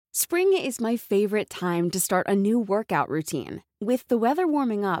Spring is my favorite time to start a new workout routine. With the weather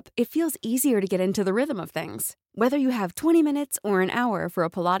warming up, it feels easier to get into the rhythm of things. Whether you have 20 minutes or an hour for a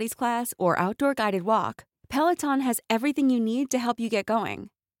Pilates class or outdoor guided walk, Peloton has everything you need to help you get going.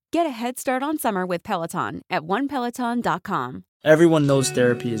 Get a head start on summer with Peloton at onepeloton.com. Everyone knows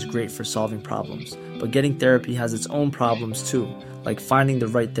therapy is great for solving problems, but getting therapy has its own problems too, like finding the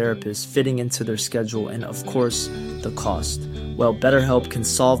right therapist, fitting into their schedule, and of course, the cost. Well, BetterHelp can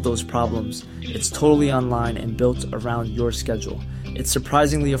solve those problems. It's totally online and built around your schedule. It's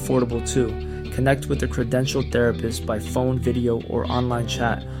surprisingly affordable too. Connect with a credentialed therapist by phone, video, or online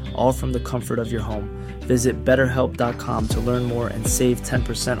chat, all from the comfort of your home. Visit BetterHelp.com to learn more and save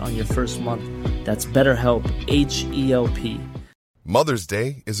 10% on your first month. That's BetterHelp, H-E-L-P. Mother's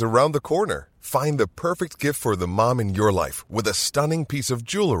Day is around the corner. Find the perfect gift for the mom in your life with a stunning piece of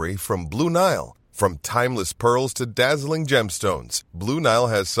jewelry from Blue Nile. From timeless pearls to dazzling gemstones, Blue Nile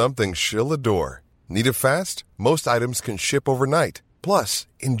has something she'll adore. Need it fast? Most items can ship overnight. Plus,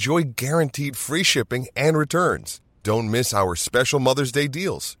 enjoy guaranteed free shipping and returns. Don't miss our special Mother's Day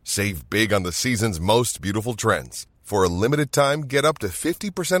deals. Save big on the season's most beautiful trends. For a limited time, get up to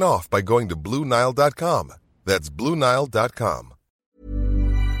 50% off by going to BlueNile.com. That's BlueNile.com.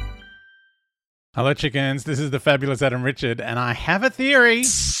 Hello, chickens. This is the fabulous Adam Richard, and I have a theory.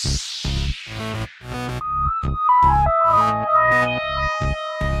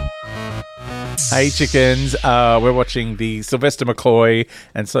 Hey, chickens. We're watching the Sylvester McCoy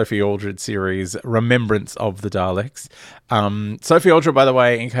and Sophie Aldred series, Remembrance of the Daleks. Sophie Aldred, by the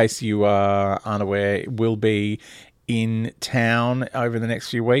way, in case you aren't aware, will be in town over the next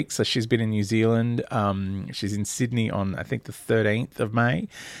few weeks. So she's been in New Zealand. She's in Sydney on, I think, the 13th of May.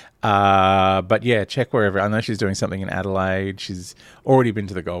 But yeah, check wherever. I know she's doing something in Adelaide. She's already been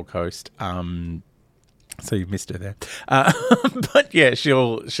to the Gold Coast. So you've missed her there. But yeah,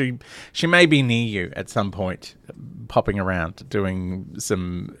 she may be near you at some point, popping around, doing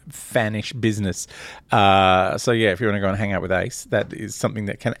some fanish business. So yeah, if you want to go and hang out with Ace, that is something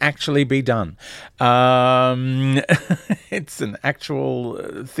that can actually be done. It's an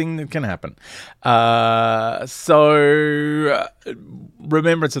actual thing that can happen. So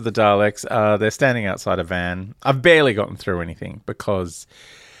Remembrance of the Daleks, they're standing outside a van. I've barely gotten through anything because...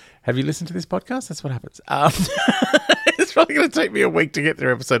 Have you listened to this podcast? That's what happens. It's probably going to take me a week to get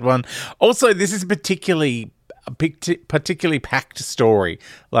through episode 1. Also, this is a particularly packed story.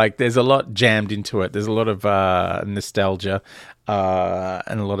 Like, there's a lot jammed into it. There's a lot of nostalgia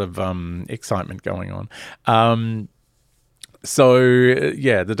and a lot of excitement going on. So,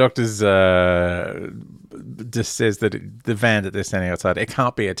 yeah, the doctor's just says that the van that they're standing outside, it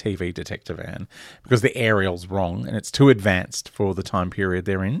can't be a TV detector van because the aerial's wrong and it's too advanced for the time period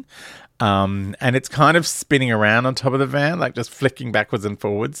they're in. And it's kind of spinning around on top of the van, like just flicking backwards and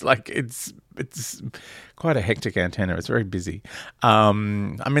forwards. Like it's quite a hectic antenna. It's very busy. I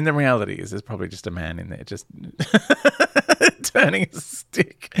mean, the reality is there's probably just a man in there just turning a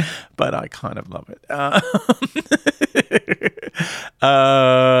stick, but I kind of love it.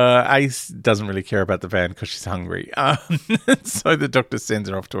 Ace doesn't really care about the van because she's hungry. So the doctor sends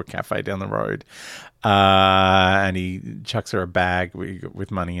her off to a cafe down the road, and he chucks her a bag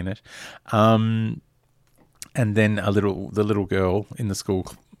with money in it. And then the little girl in the school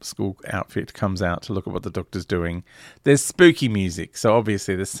outfit comes out to look at what the doctor's doing. There's spooky music, so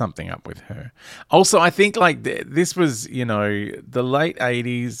obviously there's something up with her. Also, I think like this was, the late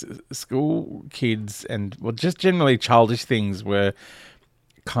 80s, school kids and just generally childish things were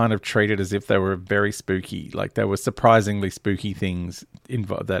kind of treated as if they were very spooky. Like they were surprisingly spooky things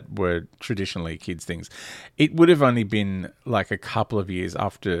that were traditionally kids' things. It would have only been like a couple of years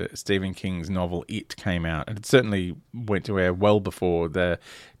after Stephen King's novel It came out. And it certainly went to air well before the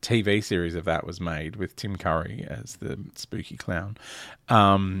TV series of that was made with Tim Curry as the spooky clown.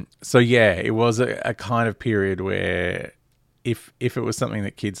 So yeah, it was a kind of period where if it was something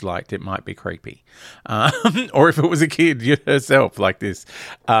that kids liked, it might be creepy. Or if it was a kid herself like this.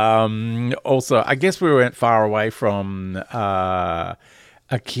 Also, I guess we weren't far away from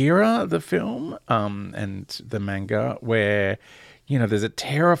Akira, the film, and the manga, where, there's a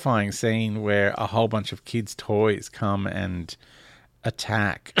terrifying scene where a whole bunch of kids' toys come and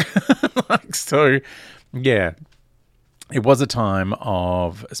attack. So, yeah. It was a time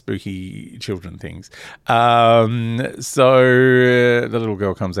of spooky children things. So the little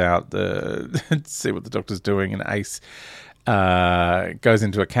girl comes out to see what the doctor's doing, and Ace goes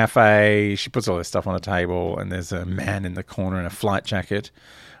into a cafe. She puts all this stuff on a table, and there's a man in the corner in a flight jacket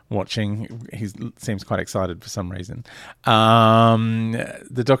watching. He seems quite excited for some reason.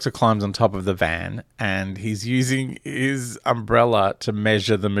 The doctor climbs on top of the van and he's using his umbrella to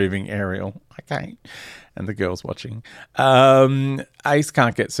measure the moving aerial. Okay. And the girl's watching. Ace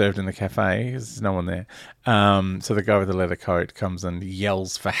can't get served in the cafe. There's no one there. So the guy with the leather coat comes and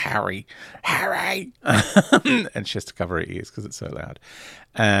yells for Harry. Harry! And she has to cover her ears because it's so loud.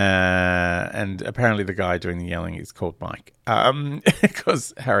 And apparently the guy doing the yelling is called Mike.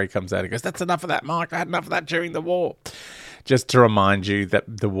 Because Harry comes out and goes, "That's enough of that, Mike. I had enough of that during the war." Just to remind you that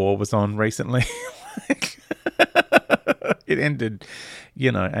the war was on recently. It ended,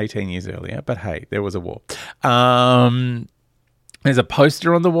 18 years earlier. But hey, there was a war. There's a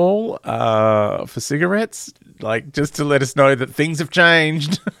poster on the wall for cigarettes, just to let us know that things have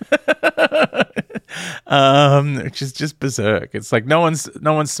changed. Which is just berserk. It's like no one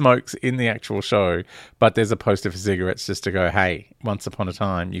smokes in the actual show, but there's a poster for cigarettes just to go, hey, once upon a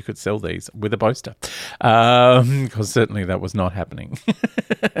time you could sell these with a poster. Because certainly that was not happening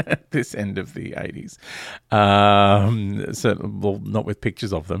at this end of the 80s. Certainly, well, not with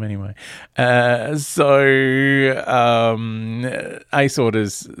pictures of them anyway. Ace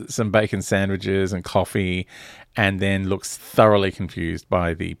orders some bacon sandwiches and coffee, and then looks thoroughly confused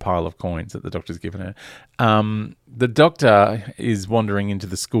by the pile of coins that the doctor's given her. The doctor is wandering into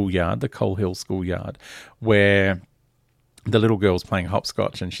the schoolyard, the Coal Hill schoolyard, where the little girl's playing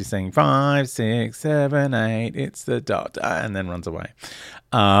hopscotch and she's saying 5, 6, 7, 8, it's the doctor, and then runs away.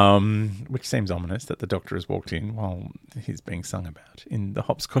 Which seems ominous that the doctor has walked in while he's being sung about in the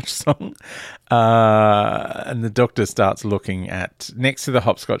hopscotch song. And the doctor starts looking at, next to the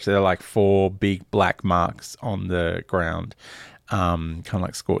hopscotch, there are 4 big black marks on the ground. Kind of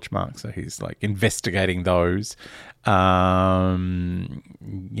like scorch marks. So he's investigating those, and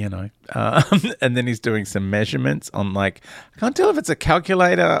then he's doing some measurements on I can't tell if it's a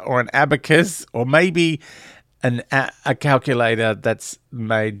calculator or an abacus or maybe a calculator that's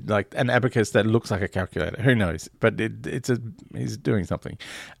made an abacus that looks like a calculator. Who knows? But he's doing something.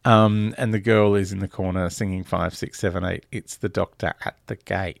 And the girl is in the corner singing 5, 6, 7, 8. It's the doctor at the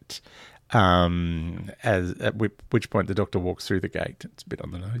gate. At which point the doctor walks through the gate. It's a bit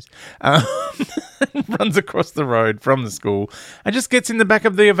on the nose. Runs across the road from the school and just gets in the back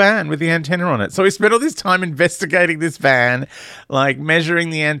of the van with the antenna on it. So he spent all this time investigating this van, measuring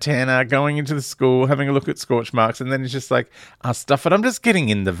the antenna, going into the school, having a look at scorch marks, and then he's just stuff it. I'm just getting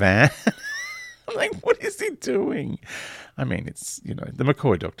in the van. I'm what is he doing? I mean, it's, the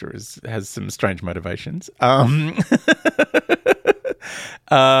McCoy doctor has some strange motivations.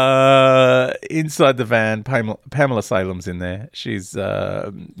 Inside the van, Pamela Salem's in there. She's,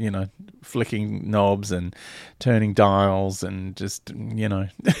 flicking knobs and turning dials and just,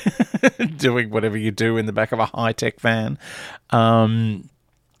 doing whatever you do in the back of a high-tech van.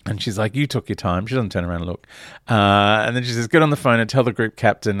 And she's like, "You took your time." She doesn't turn around and look. And then she says, "Get on the phone and tell the group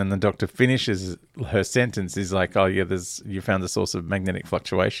captain." And the doctor finishes her sentence. He's like, "Oh, yeah, you found the source of magnetic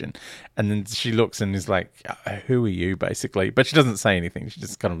fluctuation." And then she looks and is like, "Who are you?" basically. But she doesn't say anything. She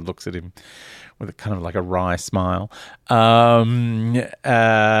just kind of looks at him with a kind of a wry smile. They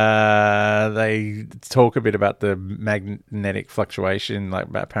talk a bit about the magnetic fluctuation.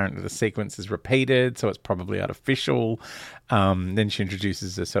 Apparently the sequence is repeated, so it's probably artificial. Then she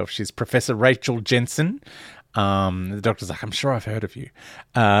introduces herself. She's Professor Rachel Jensen. The doctor's like, "I'm sure I've heard of you."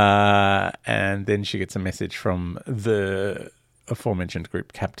 And then she gets a message from the aforementioned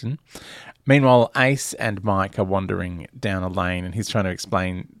group captain. Meanwhile, Ace and Mike are wandering down a lane and he's trying to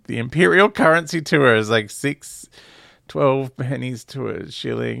explain the imperial currency to her. It's 12 pennies to a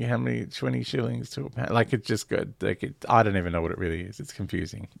shilling. How many? 20 shillings to a pound. It's just good. I don't even know what it really is. It's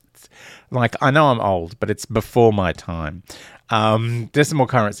confusing. It's I know I'm old, but it's before my time. Decimal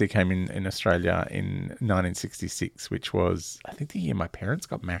currency came in Australia in 1966, which was, I think, the year my parents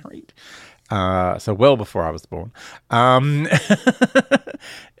got married. So well before I was born. And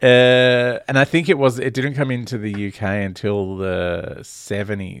I think it didn't come into the UK until the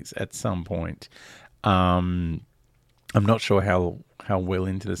 70s at some point. I'm not sure how well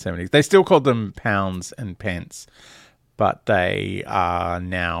into the 70s. They still called them pounds and pence, but they are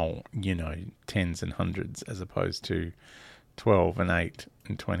now, tens and hundreds as opposed to 12 and 8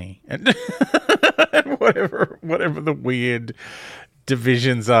 and 20 and, and whatever the weird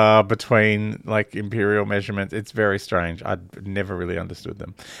divisions are between imperial measurements. It's very strange. I'd never really understood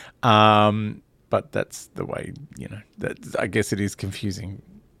them. But that's the way, I guess it is confusing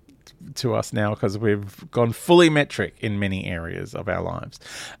to us now because we've gone fully metric in many areas of our lives.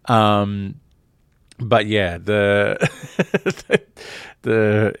 But yeah,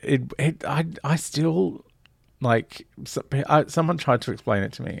 I still Like, someone tried to explain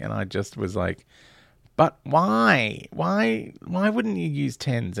it to me, and I just was like, but why? Why wouldn't you use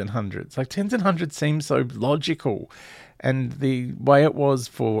tens and hundreds? Like, tens and hundreds seem so logical, and the way it was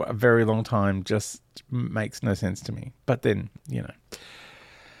for a very long time just makes no sense to me. But then,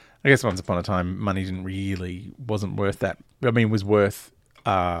 I guess once upon a time, money wasn't worth that. I mean, it was worth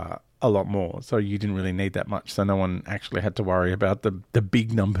a lot more, so you didn't really need that much. So no one actually had to worry about the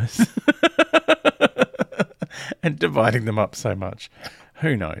big numbers and dividing them up so much.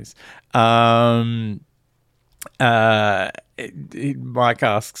 Who knows? Mike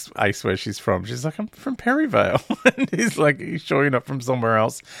asks Ace where she's from. She's like, I'm from Perryvale. And he's like, are you sure you're not from somewhere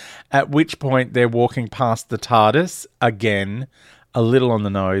else? At which point they're walking past the TARDIS again. A little on the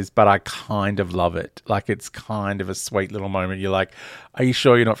nose, but I kind of love it. Like, it's kind of a sweet little moment. You're like, are you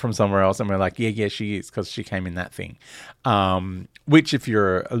sure you're not from somewhere else? And we're like, yeah, she is, because she came in that thing. Which, if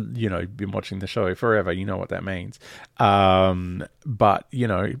you're, been watching the show forever, you know what that means. But,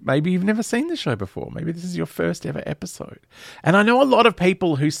 maybe you've never seen the show before. Maybe this is your first ever episode. And I know a lot of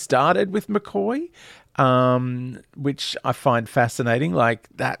people who started with McCoy, which I find fascinating. Like,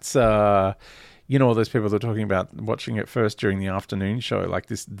 that's... all those people that are talking about watching it first during the afternoon show, like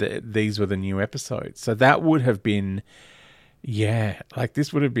these were the new episodes. So that would have been,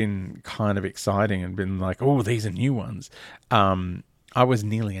 this would have been kind of exciting and been like, oh, these are new ones. I was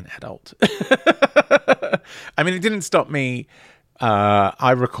nearly an adult. I mean, it didn't stop me.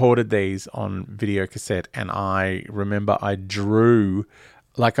 I recorded these on video cassette, and I remember I drew,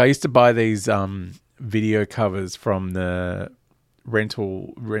 like, I used to buy these video covers from the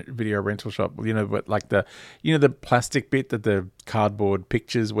video rental shop, but like the plastic bit that the cardboard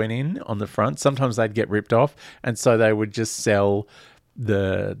pictures went in on the front. Sometimes they'd get ripped off, and so they would just sell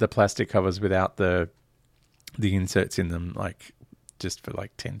the plastic covers without the inserts in them, like just for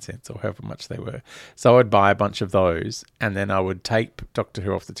like 10 cents or however much they were. So I'd buy a bunch of those, and then I would tape Doctor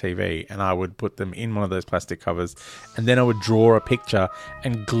Who off the TV, and I would put them in one of those plastic covers, and then I would draw a picture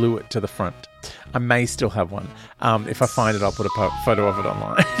and glue it to the front. I may still have one. If I find it, I'll put a photo of it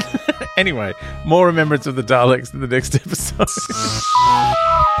online. Anyway, more Remembrance of the Daleks in the next episode.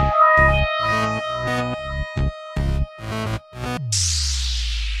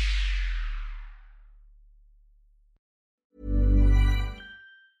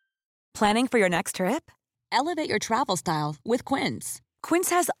 Planning for your next trip? Elevate your travel style with Quince. Quince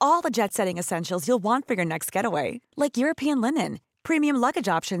has all the jet-setting essentials you'll want for your next getaway, like European linen, premium luggage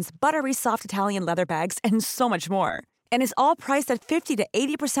options, buttery soft Italian leather bags, and so much more. And is all priced at 50 to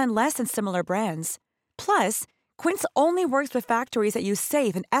 80% less than similar brands. Plus, Quince only works with factories that use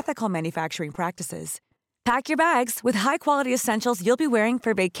safe and ethical manufacturing practices. Pack your bags with high-quality essentials you'll be wearing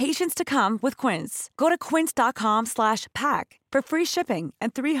for vacations to come with Quince. Go to quince.com/pack for free shipping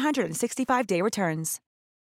and 365-day returns.